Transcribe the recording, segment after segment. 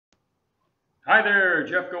Hi there,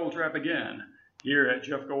 Jeff Goldtrap again, here at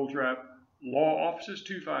Jeff Goldtrap Law Offices,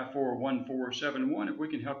 254-1471. If we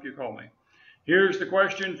can help you, call me. Here's the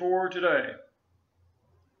question for today.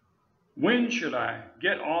 When should I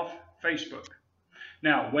get off Facebook?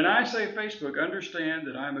 Now, when I say Facebook, understand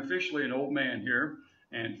that I'm officially an old man here,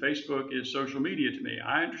 and Facebook is social media to me.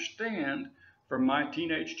 I understand from my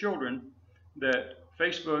teenage children that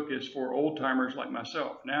Facebook is for old timers like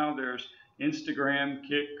myself. Now there's Instagram,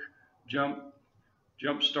 Kick,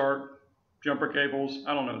 Jumpstart, jumper cables,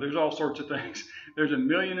 I don't know, there's all sorts of things. There's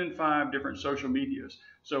 1,000,005 different social medias.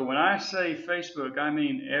 So when I say Facebook, I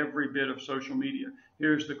mean every bit of social media.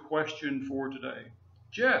 Here's the question for today.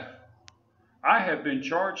 Jeff, I have been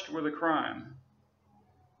charged with a crime.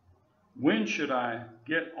 When should I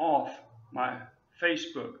get off my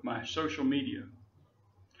Facebook, my social media?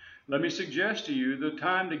 Let me suggest to you the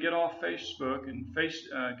time to get off Facebook and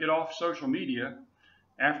get off social media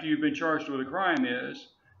after you've been charged with a crime is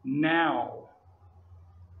now.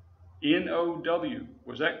 N-O-W.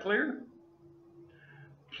 Was that clear?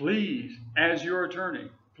 Please, as your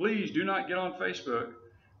attorney, please do not get on Facebook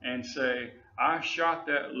and say, I shot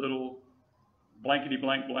that little blankety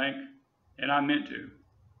blank blank and I meant to.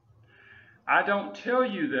 I don't tell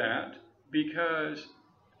you that because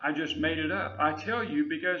I just made it up. I tell you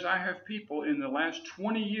because I have people in the last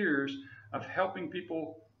 20 years of helping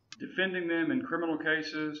people, defending them in criminal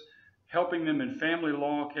cases, helping them in family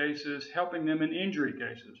law cases, helping them in injury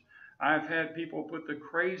cases. I've had people put the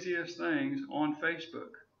craziest things on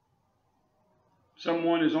Facebook.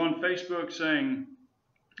 Someone is on Facebook saying,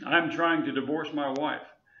 I'm trying to divorce my wife.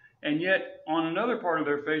 And yet, on another part of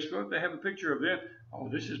their Facebook, they have a picture of them. Oh,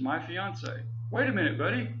 this is my fiance. Wait a minute,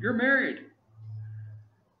 buddy, you're married.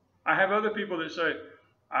 I have other people that say,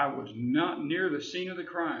 I was not near the scene of the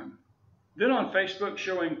crime. Then on Facebook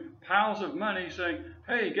showing piles of money saying,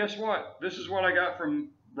 hey, guess what? This is what I got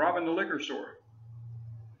from robbing the liquor store.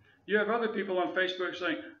 You have other people on Facebook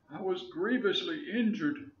saying, I was grievously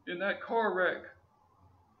injured in that car wreck.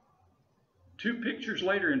 2 pictures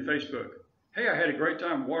later in Facebook, hey, I had a great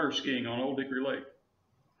time water skiing on Old Hickory Lake.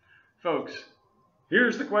 Folks,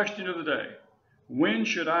 here's the question of the day. When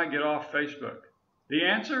should I get off Facebook? The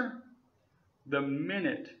answer? The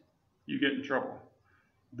minute you get in trouble.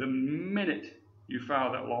 The minute you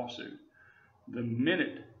file that lawsuit. The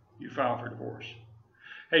minute you file for divorce.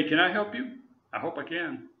 Hey, can I help you? I hope I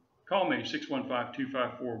can. Call me,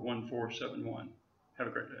 615-254-1471. Have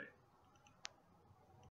a great day.